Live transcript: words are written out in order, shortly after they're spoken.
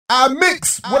I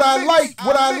mix what I like,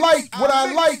 what I like, what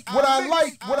I like, what I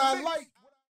like, what I like.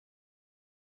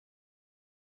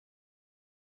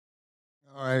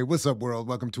 All right, what's up, world?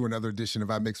 Welcome to another edition of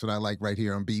I Mix What I Like right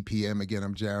here on BPM. Again,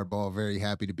 I'm Jared Ball. Very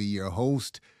happy to be your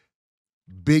host.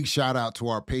 Big shout out to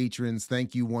our patrons.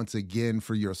 Thank you once again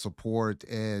for your support,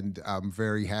 and I'm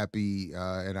very happy,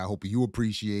 and I hope you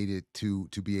appreciate it to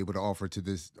be able to offer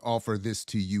this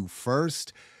to you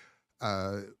first.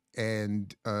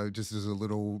 And just as a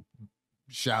little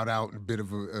shout out, a bit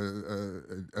of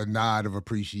a nod of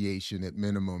appreciation at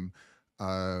minimum.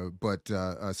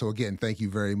 So again, thank you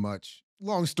very much.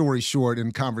 Long story short,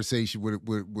 in conversation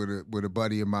with a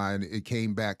buddy of mine, it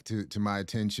came back to my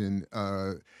attention.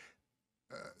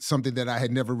 Something that I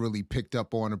had never really picked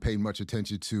up on or paid much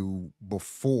attention to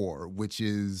before, which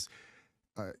is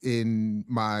in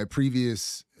my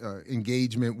previous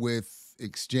engagement with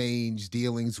exchange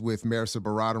dealings with Mehrsa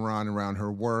Baradaran around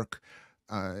her work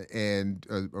and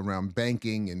around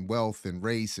banking and wealth and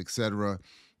race, etc.,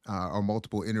 on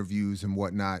multiple interviews and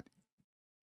whatnot.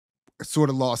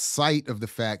 Sort of lost sight of the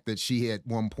fact that she at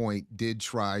one point did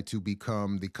try to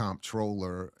become the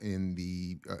comptroller in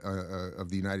the of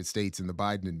the United States in the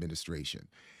Biden administration,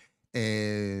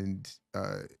 and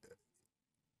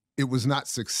it was not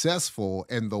successful.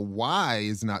 And the why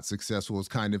is not successful is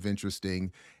kind of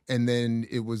interesting. And then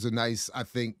it was a nice, I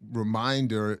think,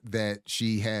 reminder that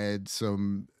she had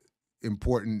some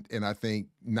important and I think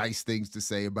nice things to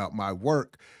say about my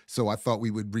work. So I thought we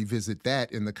would revisit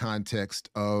that in the context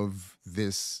of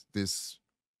this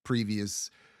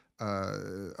previous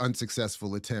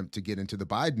unsuccessful attempt to get into the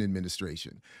Biden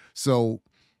administration. So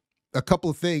a couple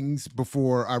of things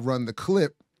before I run the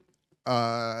clip.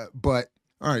 But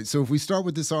all right, so if we start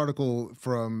with this article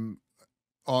from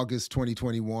August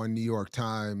 2021, New York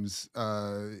Times,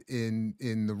 in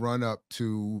the run up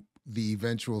to the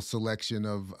eventual selection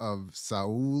of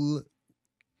Saul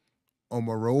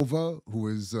Omarova, who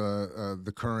is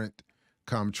the current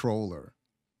comptroller.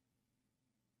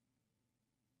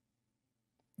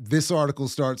 This article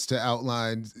starts to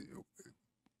outline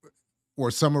or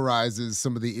summarizes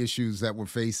some of the issues that were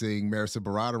facing Mehrsa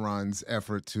Baradaran's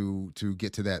effort to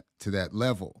get to that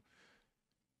level,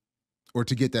 or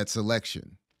to get that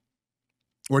selection,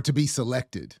 or to be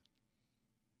selected.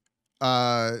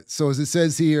 So as it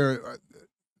says here,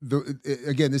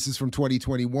 again, this is from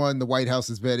 2021. The White House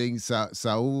is vetting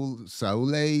Saule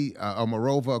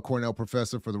Omarova, a Cornell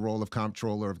professor, for the role of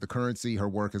comptroller of the currency. Her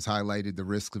work has highlighted the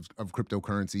risks of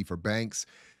cryptocurrency for banks.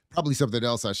 Probably something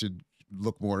else I should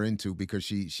look more into, because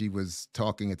she was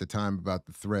talking at the time about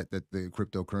the threat that the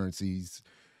cryptocurrencies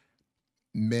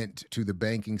meant to the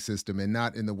banking system, and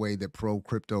not in the way that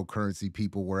pro-cryptocurrency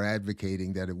people were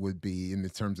advocating that it would be, in the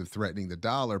terms of threatening the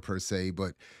dollar per se,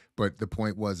 but the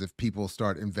point was, if people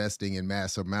start investing in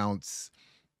mass amounts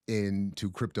into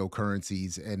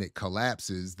cryptocurrencies and it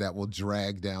collapses, that will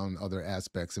drag down other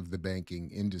aspects of the banking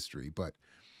industry. But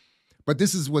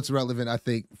this is what's relevant, I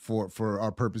think, for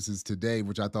our purposes today,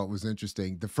 which I thought was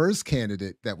interesting. The first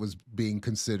candidate that was being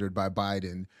considered by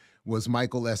Biden was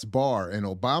Michael S. Barr, an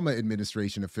Obama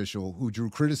administration official who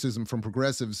drew criticism from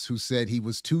progressives who said he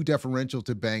was too deferential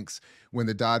to banks when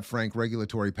the Dodd-Frank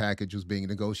regulatory package was being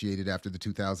negotiated after the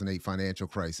 2008 financial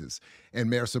crisis. And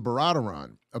Mehrsa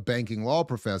Baradaran, a banking law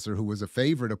professor who was a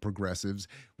favorite of progressives,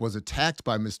 was attacked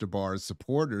by Mr. Barr's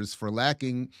supporters for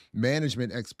lacking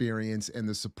management experience and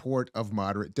the support of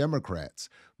moderate Democrats.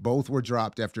 Both were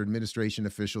dropped after administration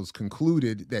officials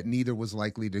concluded that neither was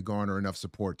likely to garner enough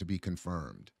support to be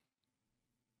confirmed.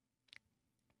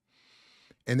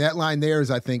 And that line there is,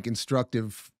 I think,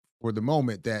 instructive for the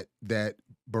moment, that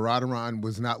Baradaran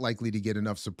was not likely to get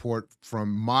enough support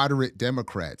from moderate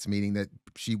Democrats, meaning that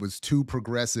she was too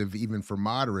progressive even for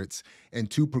moderates,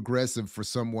 and too progressive for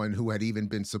someone who had even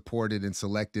been supported and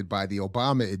selected by the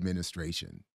Obama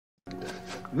administration.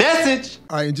 Message.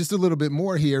 All right, and just a little bit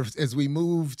more here as we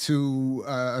move to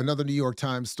another New York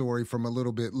Times story from a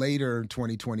little bit later in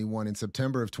 2021, in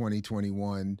September of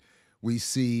 2021. We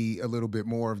see a little bit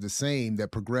more of the same,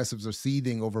 that progressives are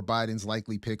seething over Biden's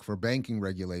likely pick for banking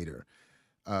regulator.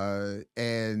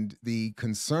 And the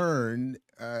concern,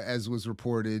 as was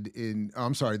reported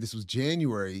this was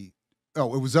January.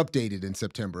 Oh, it was updated in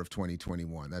September of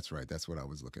 2021. That's right. That's what I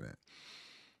was looking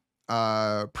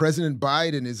at. President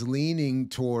Biden is leaning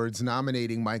towards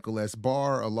nominating Michael S.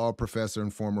 Barr, a law professor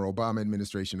and former Obama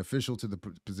administration official, to the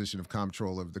position of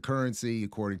comptroller of the currency,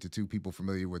 according to two people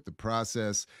familiar with the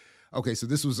process. Okay, so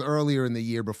this was earlier in the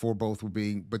year before both were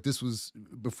being, but this was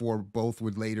before both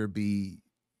would later be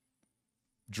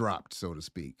dropped, so to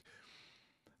speak.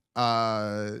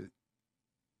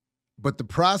 But the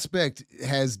prospect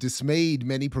has dismayed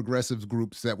many progressive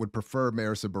groups that would prefer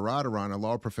Mehrsa Baradaran, a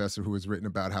law professor who has written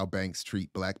about how banks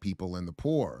treat Black people and the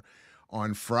poor.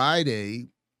 On Friday,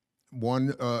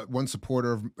 one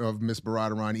supporter of Ms.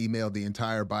 Baradaran emailed the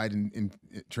entire Biden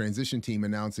transition team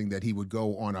announcing that he would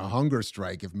go on a hunger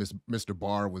strike if Mr.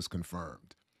 Barr was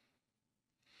confirmed.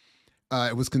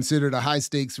 It was considered a high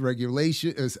stakes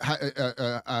regulation,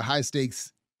 a high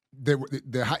stakes.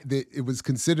 It was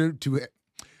considered to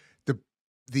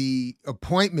the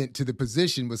appointment to the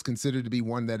position was considered to be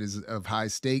one that is of high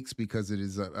stakes because it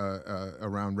is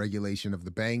around regulation of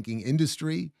the banking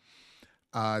industry.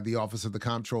 The Office of the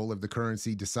Comptroller of the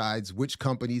Currency decides which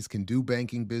companies can do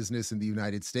banking business in the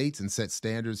United States and set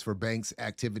standards for banks'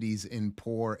 activities in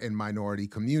poor and minority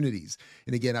communities.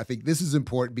 And again, I think this is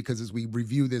important because as we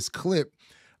review this clip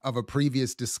of a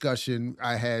previous discussion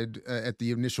I had at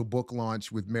the initial book launch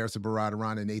with Mehrsa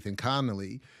Baradaran and Nathan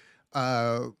Connolly,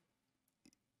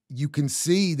 you can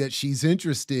see that she's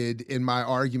interested in my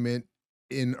argument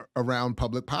around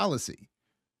public policy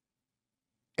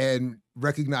and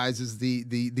recognizes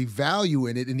the value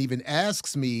in it, and even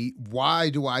asks me, why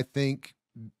do I think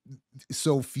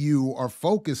so few are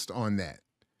focused on that?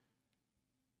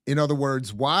 In other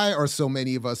words, why are so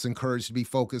many of us encouraged to be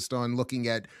focused on looking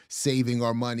at saving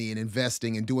our money and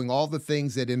investing and doing all the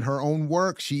things that in her own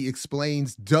work she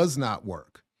explains does not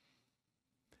work,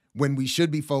 when we should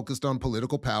be focused on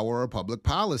political power or public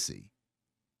policy?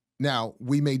 Now,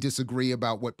 we may disagree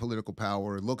about what political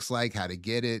power looks like, how to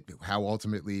get it, how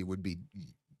ultimately it would be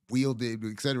wielded,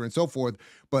 et cetera, and so forth.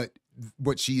 But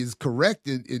what she is correct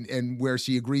in and where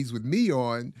she agrees with me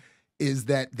on is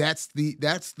that that's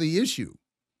the issue.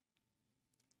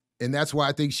 And that's why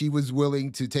I think she was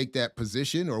willing to take that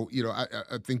position, or,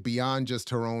 I think beyond just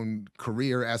her own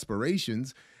career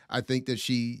aspirations, I think that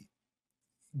she,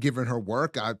 given her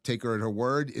work, I take her at her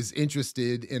word, is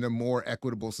interested in a more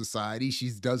equitable society.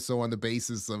 She does so on the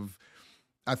basis of,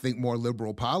 I think, more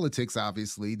liberal politics,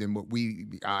 obviously, than what we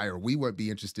would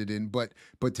be interested in. But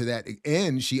to that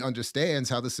end, she understands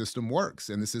how the system works,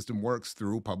 and the system works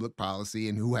through public policy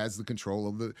and who has the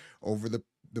control over the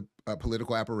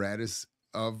political apparatus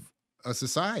of a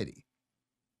society.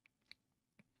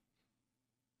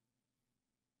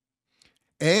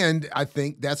 And I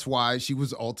think that's why she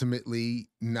was ultimately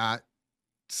not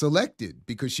selected,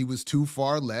 because she was too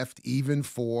far left, even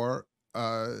for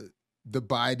the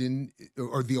Biden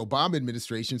or the Obama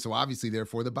administration. So obviously,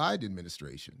 therefore, the Biden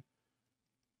administration,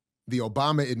 the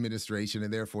Obama administration,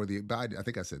 and therefore the Biden. I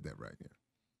think I said that right. Yeah.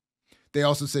 They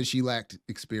also said she lacked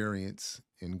experience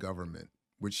in government,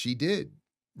 which she did,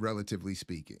 relatively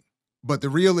speaking. But the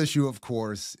real issue, of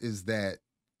course, is that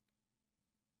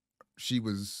she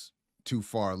was too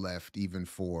far left, even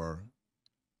for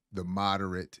the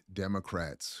moderate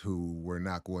Democrats who were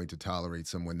not going to tolerate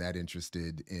someone that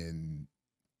interested in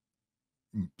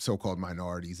so-called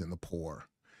minorities and the poor.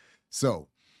 So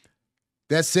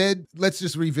that said, let's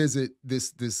just revisit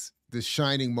this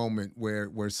shining moment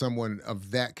where someone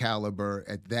of that caliber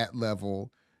at that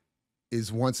level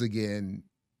is once again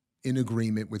in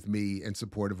agreement with me and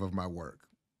supportive of my work.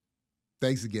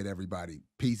 Thanks again, everybody.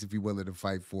 Peace if you're willing to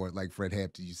fight for it. Like Fred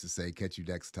Hampton used to say, catch you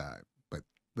next time. But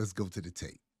let's go to the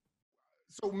tape.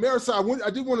 So, Mehrsa, I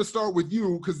did want to start with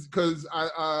you because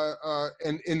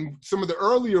and in some of the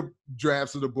earlier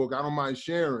drafts of the book, I don't mind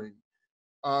sharing.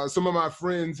 Some of my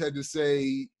friends had to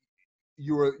say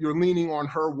you're leaning on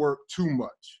her work too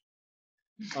much,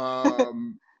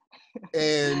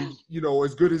 and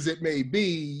as good as it may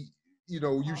be,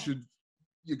 you should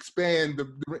expand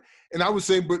and I was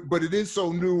saying, but it is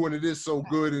so new and it is so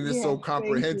good and it's so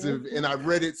comprehensive, and I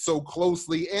read it so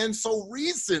closely and so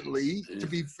recently, to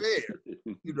be fair,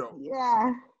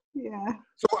 Yeah.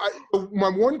 So my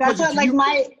one That's question what,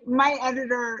 like, my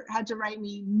editor had to write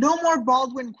me, no more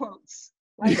Baldwin quotes.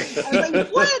 Like, I was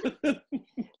like, what?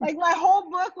 Like, my whole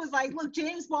book was like, look,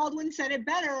 James Baldwin said it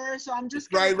better, so I'm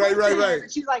just gonna right.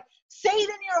 And she's like, say it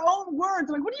in your own words.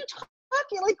 I'm like, what are you talking?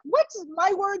 Like, what's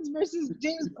my words versus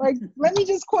James? Like, let me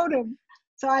just quote him.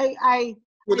 So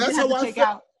that's how I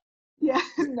felt. Yeah,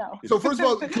 no. So first of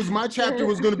all, because my chapter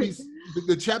was going to be,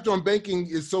 the chapter on banking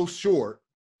is so short,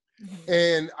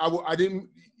 and I didn't.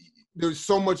 There's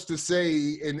so much to say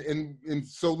in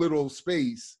so little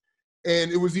space,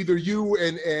 and it was either you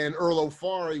and Earl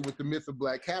O'Farrill with the myth of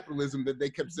Black capitalism that they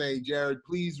kept saying, Jared,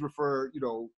 please refer.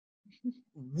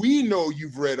 We know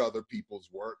you've read other people's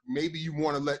work. Maybe you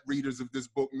want to let readers of this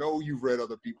book know you've read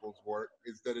other people's work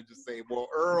instead of just saying, well,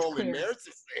 Earl and Mehrsa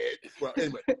said. Well,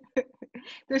 anyway.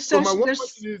 So my one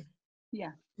question is,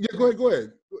 yeah. Go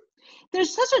ahead.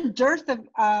 There's such a dearth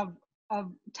of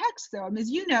text though. I mean, as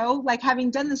you know, like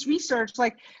having done this research,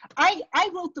 like I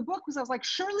wrote the book because I was like,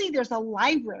 surely there's a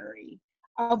library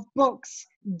of books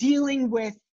dealing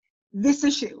with this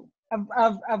issue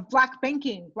of Black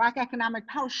banking, Black economic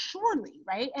power, surely,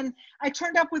 right? And I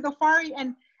turned up with Ofari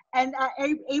and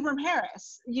Abram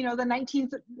Harris, you know, the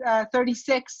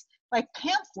 1936 like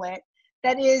pamphlet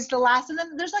that is the last, and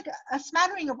then there's like a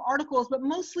smattering of articles, but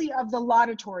mostly of the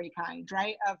laudatory kind,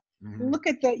 right? Of look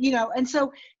at the, you know, and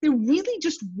so there really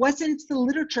just wasn't the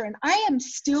literature, and I am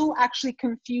still actually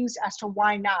confused as to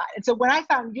why not. And so when I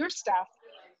found your stuff,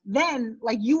 then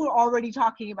like you were already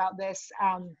talking about this,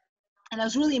 and I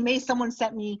was really amazed. Someone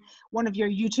sent me one of your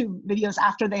YouTube videos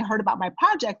after they heard about my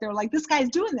project. They were like, this guy's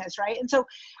doing this, right? And so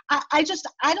I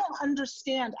don't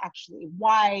understand actually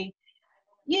why,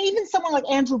 you know, even someone like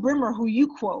Andrew Brimmer, who you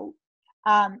quote,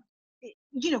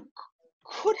 you know,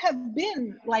 could have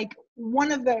been like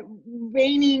one of the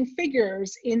reigning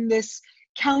figures in this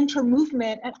counter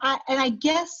movement. And I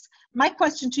guess my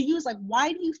question to you is like,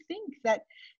 why do you think that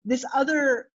this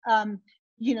other,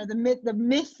 you know, the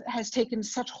myth has taken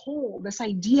such hold, this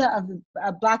idea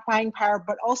of Black buying power,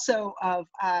 but also of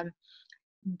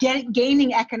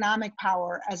gaining economic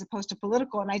power as opposed to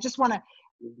political? And I just want to,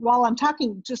 while I'm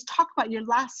talking, just talk about your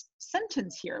last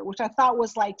sentence here, which I thought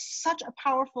was like such a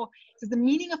powerful, that the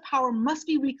meaning of power must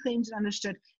be reclaimed and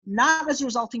understood, not as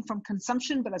resulting from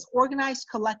consumption, but as organized,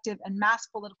 collective, and mass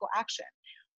political action,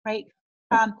 right?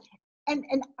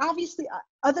 And obviously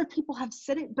other people have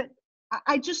said it, but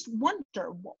I just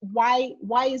wonder why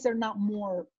is there not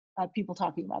more people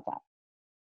talking about that?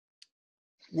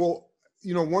 Well,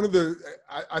 you know,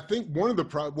 I think one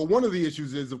of the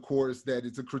issues is, of course, that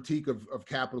it's a critique of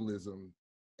capitalism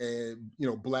and, you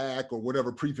know, Black or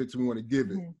whatever prefix we want to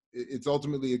give it. It's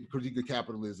ultimately a critique of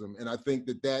capitalism. And I think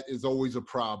that is always a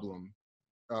problem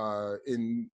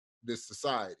in this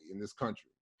society, in this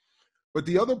country. But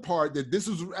the other part that this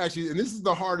is actually, and this is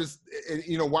the hardest, and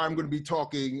you know, why I'm going to be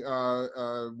talking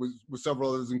with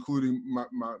several others, including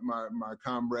my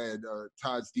comrade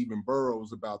Todd Stephen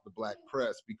Burrows, about the Black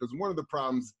press, because one of the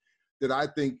problems that I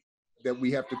think that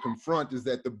we have to confront is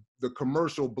that the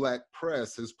commercial Black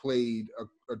press has played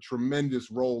a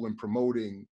tremendous role in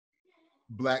promoting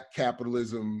Black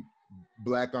capitalism,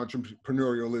 Black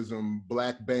entrepreneurialism,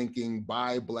 Black banking,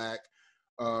 buy Black,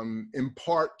 in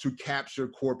part to capture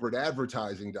corporate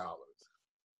advertising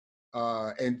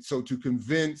dollars. And so to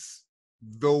convince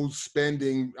those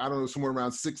spending, I don't know, somewhere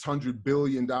around $600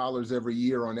 billion every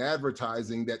year on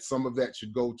advertising, that some of that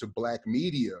should go to Black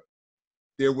media,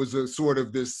 there was a sort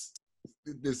of this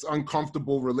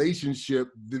uncomfortable relationship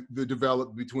that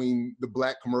developed between the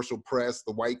Black commercial press,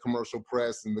 the white commercial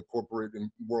press, and the corporate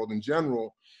world in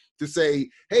general, to say,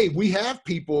 hey, we have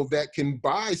people that can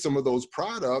buy some of those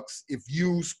products. If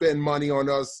you spend money on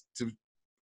us to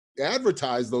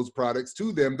advertise those products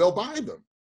to them, they'll buy them.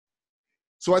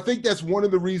 So I think that's one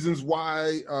of the reasons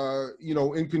why, you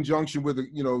know, in conjunction with,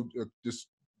 you know, just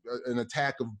an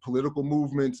attack of political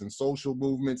movements and social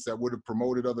movements that would have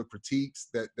promoted other critiques,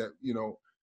 that you know,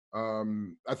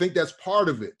 I think that's part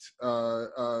of it,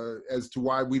 as to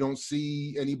why we don't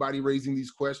see anybody raising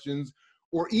these questions,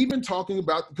 or even talking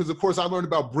about, because of course I learned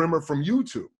about Brimmer from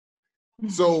YouTube.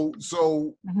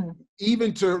 So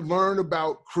even to learn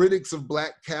about critics of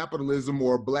Black capitalism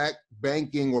or Black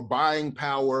banking or buying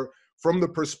power from the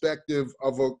perspective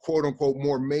of a quote unquote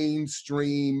more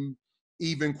mainstream,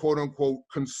 even quote unquote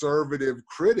conservative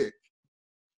critic,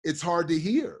 it's hard to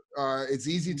hear. It's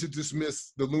easy to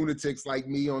dismiss the lunatics like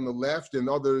me on the left and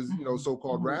others, you know,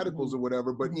 so-called radicals or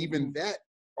whatever, but even that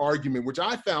argument, which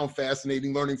I found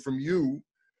fascinating learning from you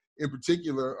in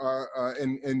particular,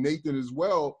 and Nathan as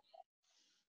well,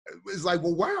 is like,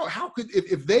 well, wow, how could,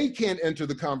 if they can't enter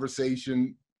the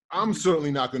conversation, I'm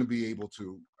certainly not going to be able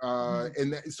to.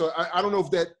 So I don't know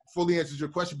if that fully answers your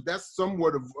question, but that's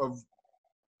somewhat of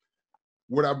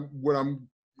what I'm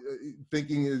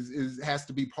thinking is has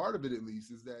to be part of it, at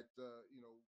least, is that, you know.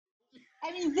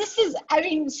 I mean, this is, I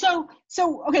mean, so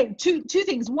okay, two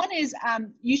things. One is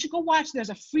you should go watch,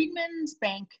 there's a Freedmen's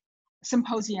Bank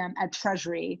symposium at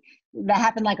Treasury that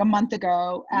happened like a month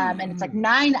ago, and it's like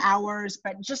 9 hours,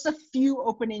 but just a few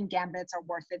opening gambits are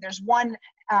worth it. There's one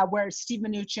where Steve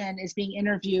Mnuchin is being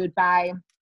interviewed by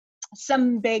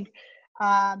some big,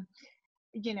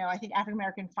 you know, I think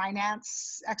African-American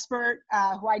finance expert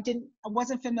who I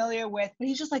wasn't familiar with, but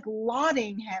he's just like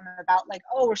lauding him about like,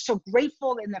 oh, we're so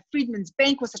grateful, and the Freedmen's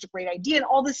Bank was such a great idea and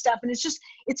all this stuff. And it's just,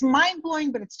 it's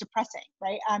mind-blowing, but it's depressing,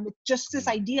 right? It's just this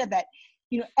idea that,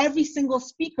 you know, every single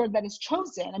speaker that is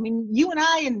chosen, I mean, you and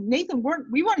I and Nathan weren't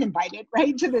invited,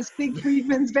 right, to this big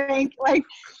Freedmen's Bank. Like,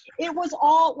 it was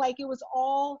all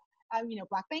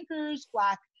Black bankers,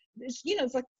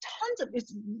 it's like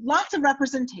it's lots of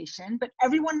representation, but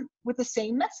everyone with the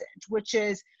same message, which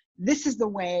is this is the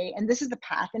way and this is the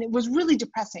path. And it was really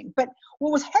depressing. But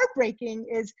what was heartbreaking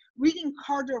is reading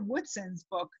Carter Woodson's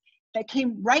book that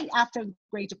came right after the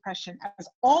Great Depression, as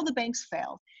all the banks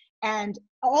failed. And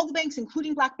all the banks,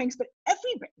 including Black banks, but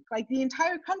every bank, like the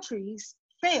entire countries,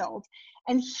 failed.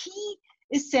 And he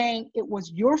is saying it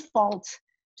was your fault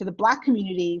to the Black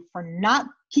community for not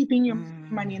keeping your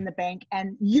money in the bank.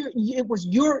 And it was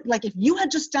like, if you had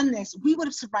just done this, we would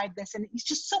have survived this. And he's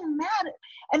just so mad.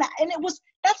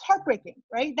 That's heartbreaking,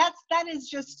 right? That is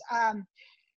just, and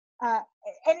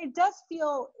it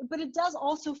does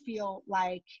also feel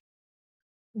like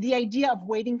the idea of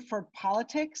waiting for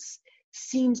politics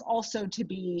seems also to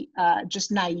be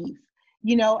just naive,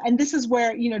 and this is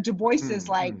where, Du Bois is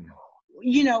like,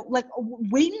 like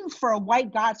waiting for a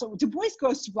white God. So Du Bois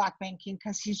goes to Black banking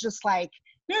because he's just like,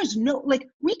 there's no, like,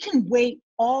 we can wait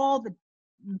all the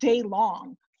day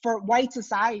long for white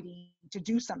society to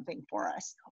do something for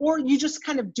us, or you just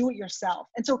kind of do it yourself.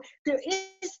 And so there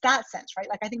is that sense, right?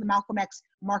 Like, I think the Malcolm X,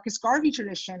 Marcus Garvey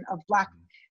tradition of Black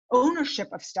ownership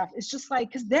of stuff is just like,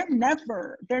 because they're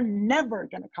never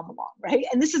going to come along, right?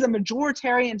 And this is a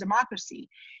majoritarian democracy,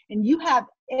 and you have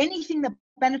anything that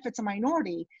benefits a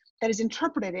minority that is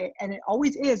interpreted, and it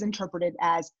always is interpreted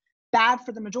as bad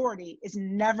for the majority, is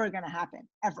never going to happen,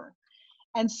 ever.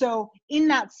 And so in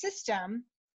that system,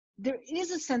 there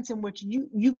is a sense in which you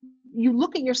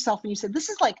look at yourself and you say, this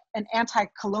is like an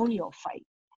anti-colonial fight.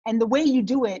 And the way you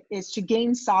do it is to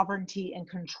gain sovereignty and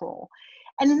control.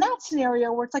 And in that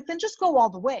scenario where it's like, then just go all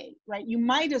the way, right? You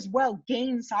might as well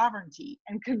gain sovereignty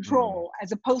and control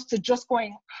as opposed to just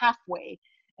going halfway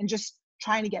and just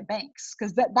trying to get banks,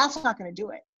 because that's not going to do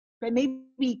it. But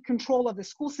maybe control of the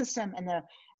school system and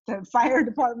the fire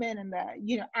department and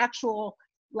the actual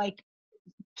like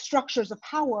structures of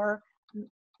power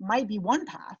might be one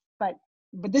path, but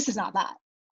this is not that.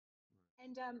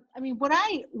 And I mean, what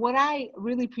I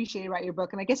really appreciate about your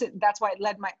book, and I guess that's why it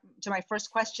led to my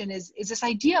first question, is this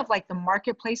idea of like the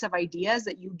marketplace of ideas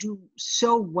that you do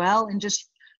so well, and just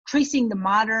tracing the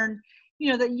modern,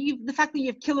 the fact that you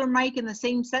have Killer Mike in the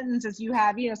same sentence as you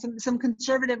have, some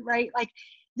conservative, right? Like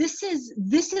this is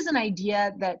an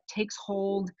idea that takes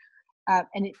hold,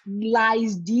 and it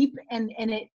lies deep, and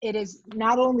it is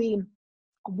not only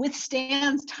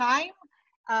withstands time,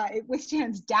 it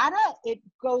withstands data, it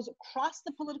goes across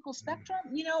the political spectrum,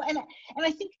 and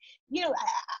I think,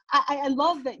 I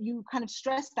love that you kind of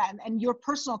stress that, and your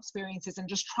personal experiences and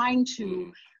just trying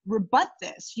to rebut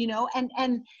this, and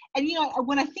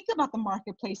when I think about the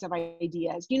marketplace of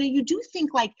ideas, you do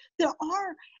think like there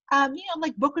are,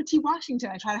 like Booker T.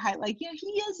 Washington, I try to highlight, he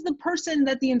is the person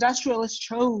that the industrialists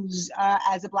chose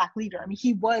as a Black leader. I mean,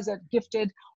 he was a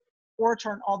gifted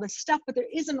orator and all this stuff, but there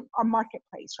isn't a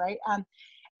marketplace, right?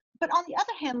 But on the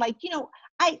other hand, like,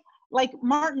 I like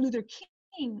Martin Luther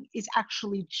King is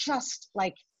actually just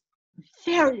like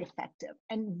very effective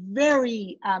and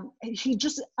very, he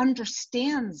just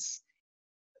understands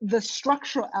the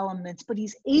structural elements, but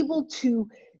he's able to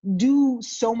do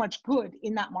so much good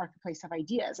in that marketplace of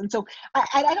ideas. And so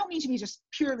I don't mean to be just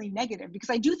purely negative, because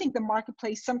I do think the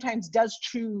marketplace sometimes does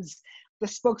choose the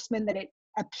spokesman that it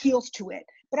appeals to it.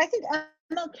 But I think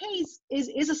MLK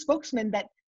is a spokesman that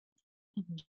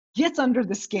gets under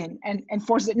the skin and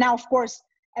forces it. Now, of course,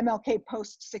 MLK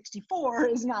post 64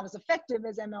 is not as effective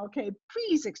as MLK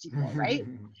pre 64, right?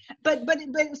 but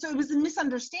so it was a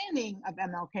misunderstanding of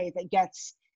MLK that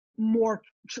gets more,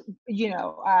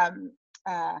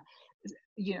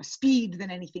 speed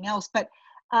than anything else. But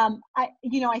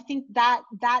I think that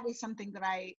is something that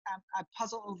I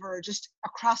puzzle over just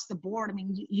across the board. I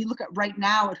mean, you look at right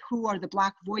now at who are the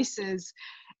Black voices,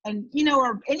 and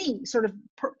or any sort of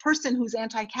person who's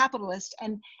anti-capitalist,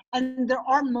 and there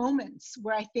are moments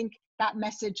where I think that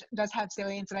message does have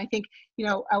salience, and I think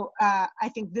I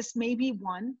think this may be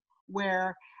one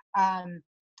where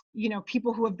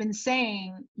people who have been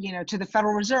saying to the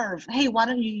Federal Reserve, hey, why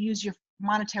don't you use your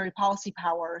monetary policy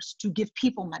powers to give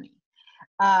people money?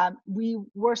 We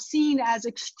were seen as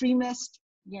extremist,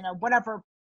 whatever,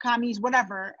 commies,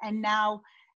 whatever, and now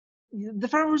the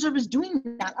Federal Reserve is doing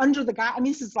that under the guise. I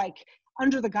mean, this is like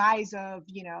under the guise of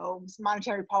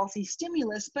monetary policy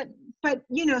stimulus, but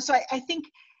so I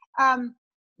think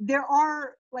there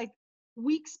are like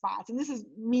weak spots, and this is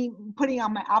me putting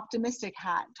on my optimistic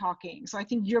hat talking. So I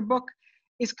think your book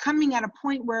is coming at a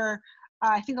point where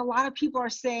I think a lot of people are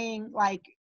saying like,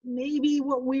 maybe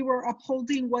what we were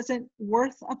upholding wasn't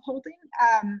worth upholding.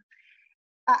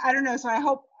 I don't know. So I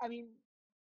hope, I mean,